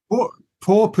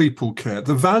 poor people care.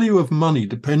 The value of money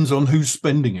depends on who's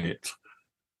spending it,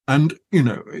 and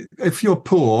if you're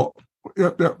poor,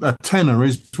 a tenner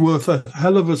is worth a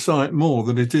hell of a sight more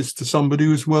than it is to somebody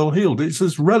who's well-heeled. It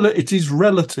is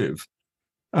relative,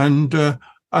 and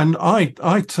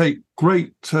I take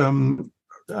great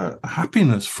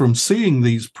happiness from seeing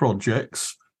these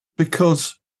projects,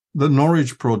 because the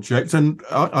Norwich project, and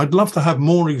I'd love to have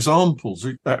more examples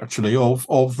actually of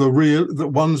the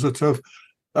ones that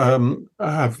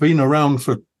have been around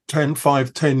for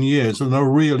 10 years and are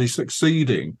really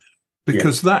succeeding.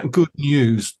 Because that good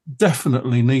news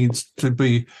definitely needs to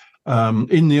be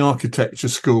in the architecture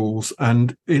schools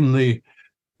and in the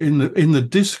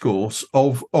discourse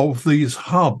of these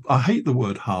hub. I hate the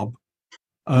word hub.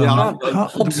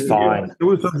 Hub's fine. There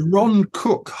was a Ron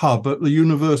Cook hub at the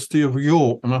University of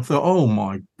York, and I thought, oh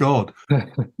my God,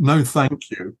 no,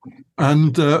 thank you.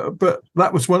 And but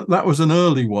that was an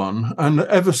early one, and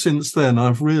ever since then,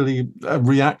 I've really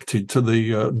reacted to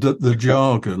the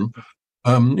jargon.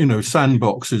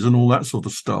 Sandboxes and all that sort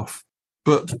of stuff,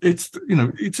 but it's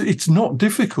not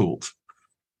difficult.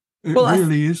 It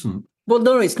really isn't. Well,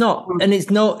 no, it's not, and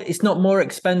it's not more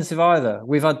expensive either.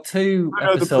 We've had two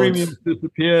episodes. The premium's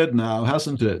disappeared now,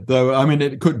 hasn't it? Though, I mean,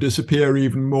 it could disappear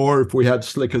even more if we had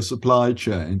slicker supply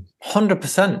chain.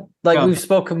 100%. We've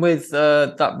spoken with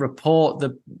that report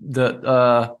that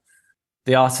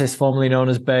the artist formerly known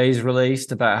as Bays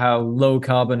released about how low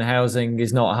carbon housing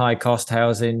is not high cost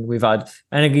housing. We've had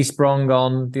Energy Sprung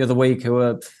on the other week, who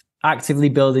are actively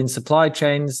building supply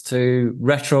chains to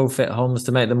retrofit homes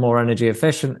to make them more energy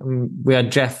efficient. And we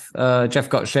had Jeff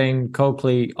got Shane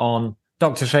Coakley on,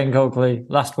 Dr. Shane Coakley,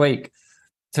 last week,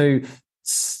 to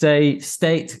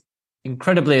state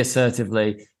incredibly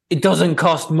assertively, it doesn't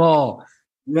cost more.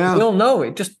 Yeah. We all know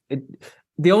it.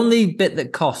 The only bit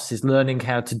that costs is learning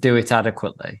how to do it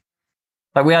adequately.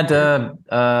 Like, we had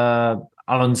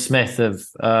Alan Smith of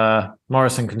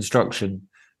Morrison Construction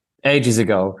ages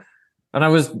ago, and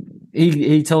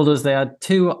he told us they had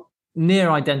two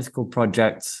near identical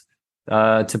projects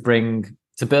to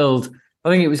build. I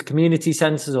think it was community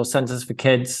centres or centres for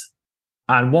kids,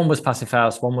 and one was passive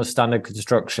house, one was standard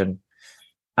construction,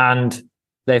 and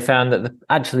they found that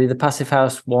the passive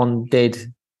house one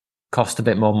did cost a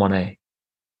bit more money.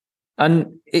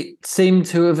 And it seemed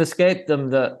to have escaped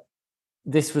them that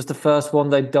this was the first one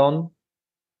they'd done.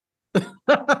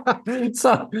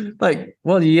 So, you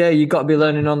got to be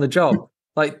learning on the job.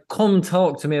 Come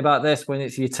talk to me about this when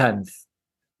it's your 10th.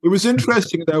 It was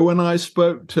interesting, though, when I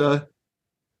spoke to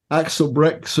Axel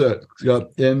Brexit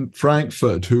in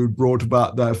Frankfurt, who brought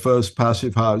about their first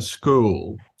passive house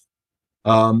school,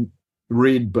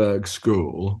 Riedberg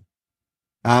School.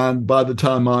 And by the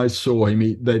time I saw him,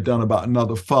 they'd done about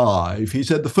another 5. He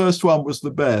said the first one was the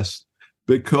best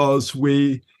because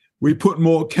we put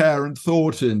more care and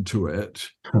thought into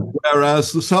it,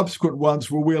 whereas the subsequent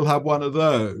ones, we'll have one of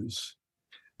those.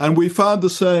 And we found the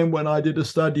same when I did a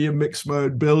study of mixed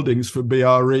mode buildings for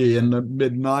BRE in the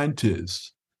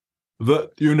mid-90s,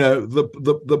 that,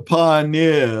 the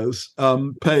pioneers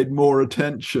paid more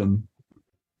attention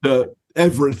to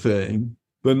everything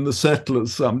than the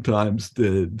settlers sometimes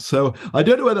did. So I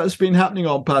don't know whether that's been happening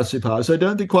on Passive House. I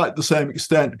don't think quite the same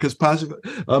extent because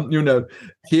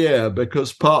here,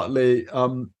 because partly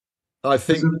I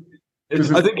think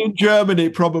in Germany,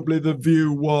 probably the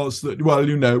view was that, well,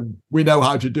 we know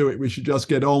how to do it. We should just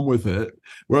get on with it.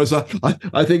 Whereas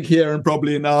I think here and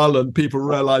probably in Ireland, people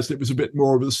realised it was a bit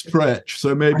more of a stretch.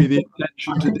 So maybe the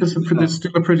intention there's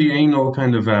still a pretty anal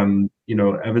kind of,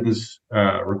 evidence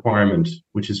requirement,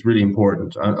 which is really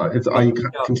important. I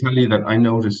can tell you that I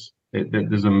notice that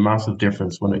there's a massive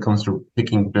difference when it comes to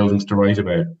picking buildings to write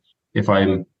about.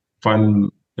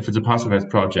 If it's a passive house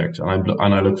project and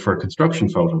I look for construction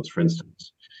photos, for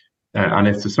instance, and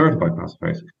it's a certified passive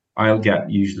house, I'll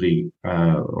get usually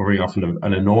or very often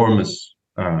an enormous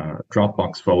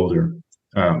Dropbox folder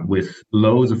with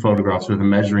loads of photographs with a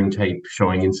measuring tape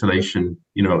showing insulation,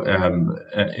 in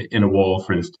a wall,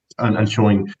 for instance, and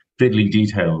showing fiddly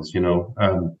details,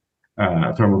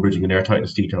 thermal bridging and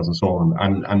airtightness details and so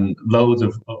on, and loads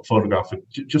of photographs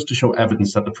just to show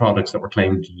evidence that the products that were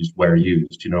claimed to use were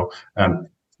used.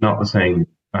 Not the same.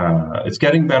 It's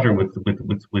getting better with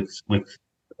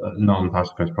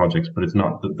non-passive house projects, but it's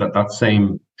not that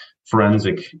same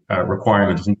forensic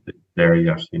requirement isn't there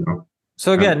yet.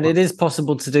 So again, it is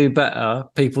possible to do better.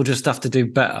 People just have to do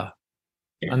better,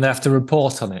 and they have to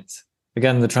report on it.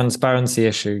 Again, the transparency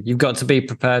issue. You've got to be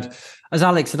prepared. As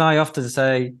Alex and I often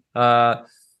say,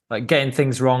 like getting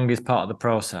things wrong is part of the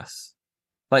process.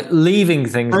 Like leaving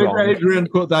things wrong. Adrian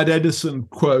put that Edison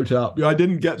quote up. I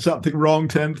didn't get something wrong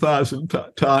 10,000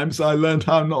 times. I learned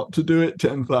how not to do it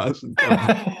 10,000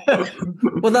 times.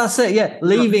 Well, that's it. Yeah.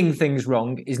 Leaving things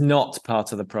wrong is not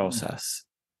part of the process.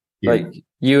 Yeah. Like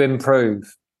you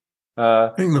improve. I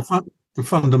think the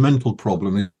fundamental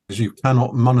problem is you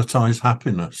cannot monetize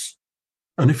happiness.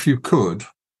 And if you could,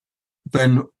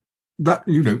 then that,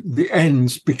 the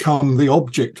ends become the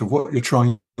object of what you're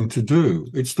trying to do.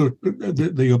 It's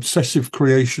the obsessive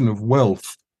creation of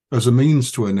wealth as a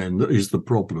means to an end that is the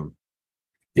problem.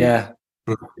 Yeah.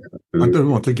 But I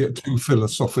don't want to get too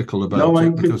philosophical about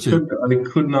it. I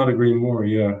could not agree more.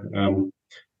 Yeah.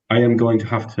 I am going to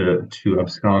have to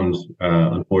abscond,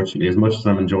 unfortunately, as much as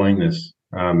I'm enjoying this.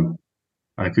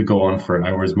 I could go on for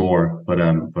hours more, but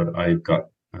I've got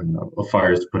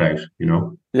fires to put out,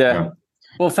 Yeah.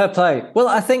 Well, fair play. Well,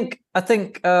 I think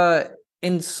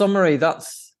in summary,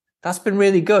 that's been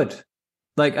really good.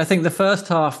 Like, I think the first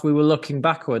half we were looking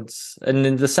backwards, and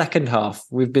in the second half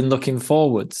we've been looking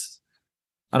forwards.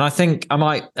 And I think I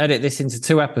might edit this into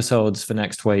 2 episodes for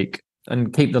next week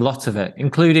and keep the lot of it,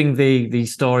 including the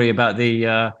story about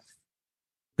the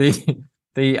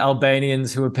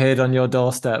Albanians who appeared on your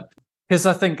doorstep, because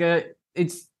I think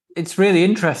it's really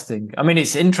interesting. I mean,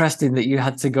 it's interesting that you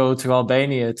had to go to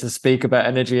Albania to speak about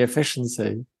energy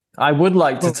efficiency. I would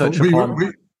like to touch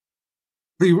upon.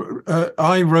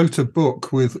 I wrote a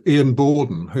book with Ian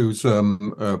Borden, who's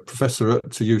a professor at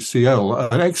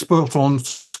UCL, an expert on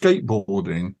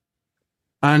skateboarding.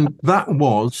 And that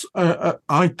was,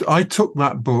 I took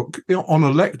that book on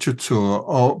a lecture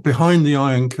tour behind the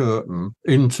Iron Curtain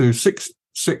into six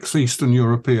Eastern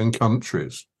European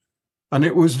countries. And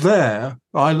it was there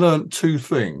I learnt 2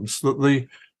 things, that the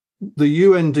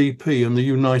UNDP and the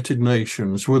United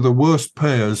Nations were the worst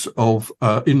payers of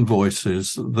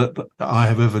invoices that I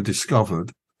have ever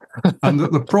discovered, and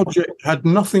that the project had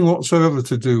nothing whatsoever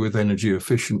to do with energy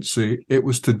efficiency. It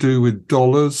was to do with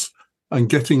dollars and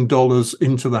getting dollars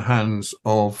into the hands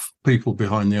of people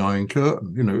behind the Iron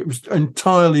Curtain. It was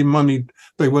entirely money.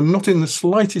 They were not in the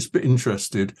slightest bit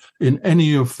interested in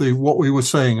any of what we were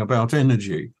saying about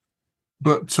energy.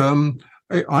 But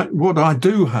what I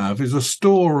do have is a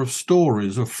store of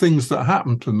stories of things that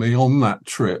happened to me on that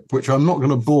trip, which I'm not going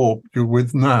to bore you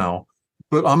with now,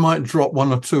 but I might drop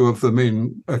 1 or 2 of them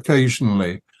in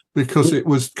occasionally, because it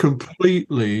was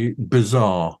completely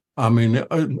bizarre. I mean,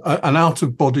 an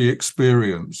out-of-body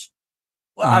experience.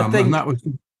 Well,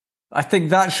 I think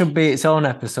that should be its own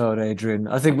episode, Adrian.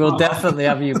 I think we'll definitely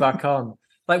have you back on.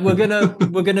 Like, we're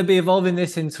gonna be evolving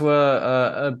this into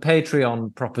a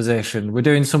Patreon proposition. We're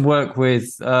doing some work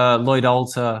with Lloyd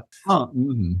Alter,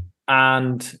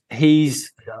 and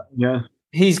he's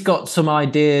got some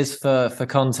ideas for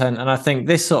content. And I think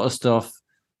this sort of stuff,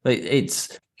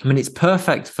 it's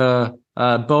perfect for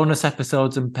bonus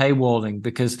episodes and paywalling,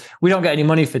 because we don't get any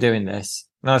money for doing this.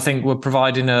 And I think we're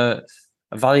providing a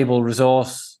valuable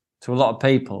resource to a lot of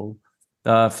people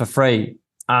for free.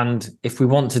 And if we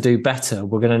want to do better,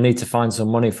 we're going to need to find some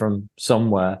money from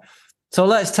somewhere. So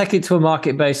let's take it to a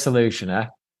market-based solution.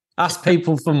 Ask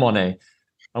people for money,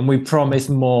 and we promise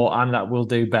more, and that we'll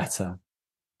do better.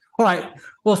 All right.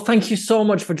 Well, thank you so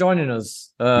much for joining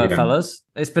us, fellas.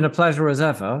 It's been a pleasure as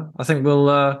ever. I think we'll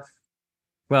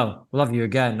have you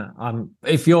again.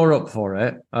 If you're up for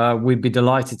it, we'd be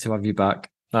delighted to have you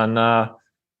back. And have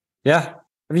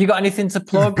you got anything to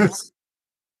plug?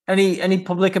 Any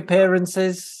public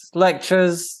appearances,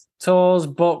 lectures, tours,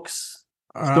 books?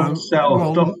 Stuff.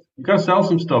 You got to sell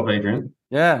some stuff, Adrian.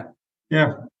 Yeah.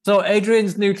 So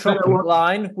Adrian's new trumpet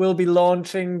line will be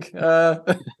launching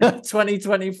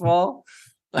 2024.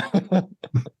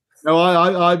 No,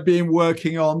 I've been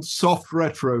working on soft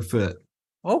retrofit.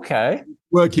 Okay.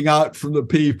 Working out from the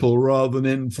people rather than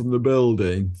in from the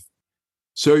building.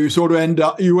 So you sort of end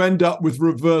up with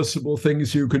reversible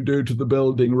things you can do to the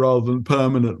building rather than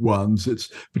permanent ones. It's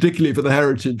particularly for the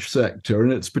heritage sector,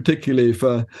 and it's particularly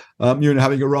for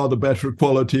having a rather better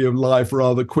quality of life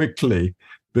rather quickly,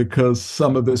 because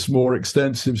some of this more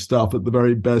extensive stuff at the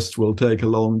very best will take a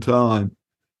long time.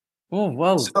 Oh,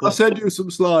 well. So I'll send you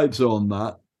some slides on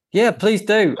that. Yeah, please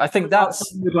do. I think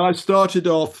that's... I started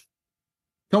off,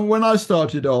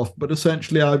 but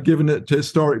essentially I've given it to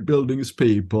historic buildings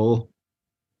people.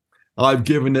 I've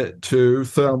given it to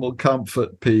thermal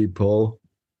comfort people.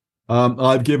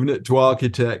 I've given it to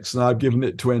architects, and I've given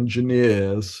it to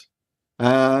engineers.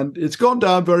 And it's gone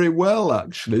down very well,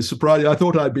 actually. Surprising. I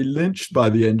thought I'd be lynched by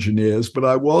the engineers, but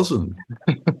I wasn't.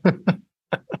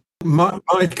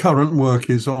 My current work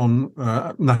is on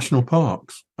national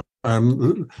parks. I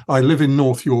live in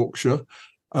North Yorkshire.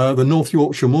 The North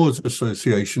Yorkshire Moors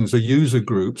Association is a user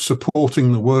group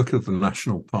supporting the work of the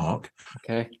national park.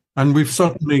 Okay. And we've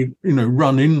suddenly,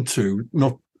 run into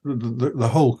not the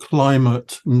whole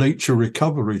climate nature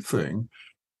recovery thing,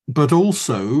 but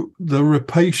also the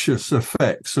rapacious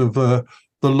effects of the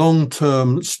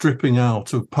long-term stripping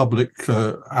out of public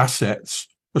assets,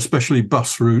 especially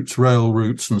bus routes, rail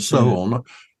routes, and so on,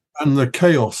 and the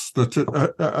chaos that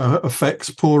affects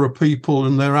poorer people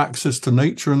and their access to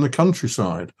nature and the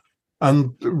countryside.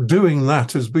 And doing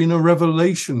that has been a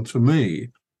revelation to me,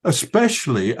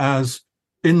 especially as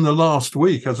in the last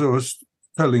week, as I was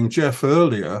telling Jeff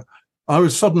earlier, I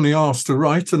was suddenly asked to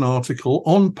write an article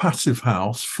on Passive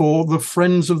House for the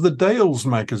Friends of the Dales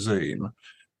magazine.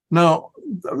 Now,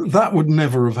 that would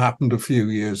never have happened a few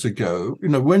years ago,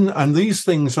 and these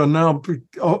things are now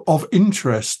of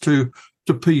interest to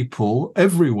people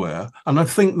everywhere. And I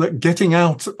think that getting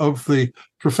out of the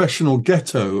professional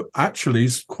ghetto actually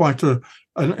is quite an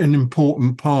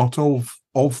important part of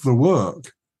the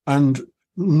work. And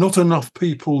not enough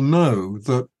people know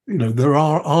that, there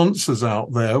are answers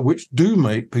out there which do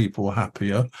make people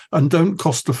happier and don't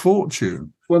cost a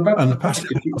fortune. Well, and Passive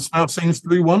House now seems to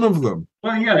be one of them.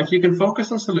 Well, yeah, if you can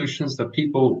focus on solutions that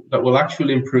will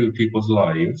actually improve people's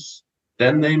lives,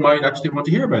 then they might actually want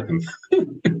to hear about them.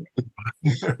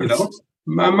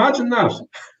 Imagine that.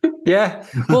 Yeah.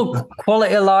 Well,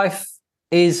 quality of life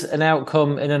is an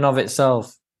outcome in and of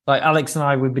itself. Like Alex and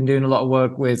I, we've been doing a lot of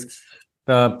work with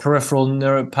peripheral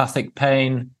neuropathic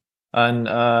pain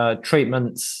and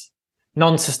treatments,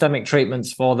 non-systemic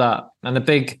treatments for that. And a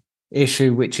big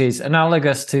issue, which is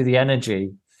analogous to the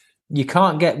energy, you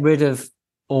can't get rid of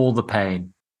all the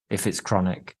pain if it's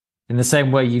chronic. In the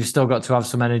same way, you've still got to have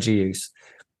some energy use,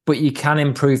 but you can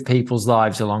improve people's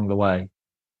lives along the way,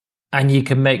 and you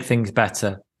can make things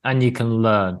better, and you can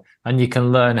learn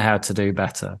how to do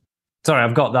better. Sorry,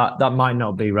 I've got that. That might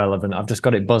not be relevant. I've just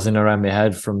got it buzzing around my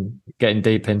head from getting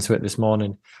deep into it this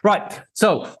morning. Right.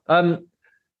 So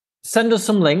send us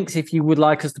some links if you would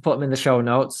like us to put them in the show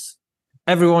notes.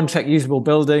 Everyone check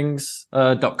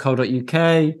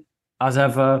usablebuildings.co.uk. As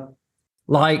ever,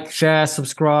 like, share,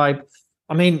 subscribe.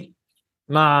 I mean,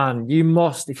 man, you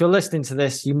must, if you're listening to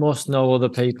this, you must know other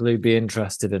people who'd be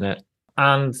interested in it.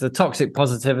 And the toxic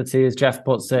positivity, as Jeff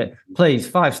puts it, please,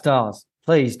 5 stars.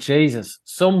 Please, Jesus,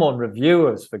 someone review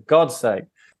us, for God's sake.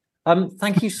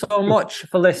 Thank you so much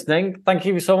for listening. Thank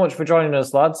you so much for joining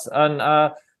us, lads. And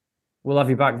we'll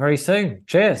have you back very soon.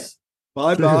 Cheers.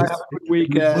 Bye-bye. Have a good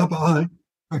weekend. Bye-bye.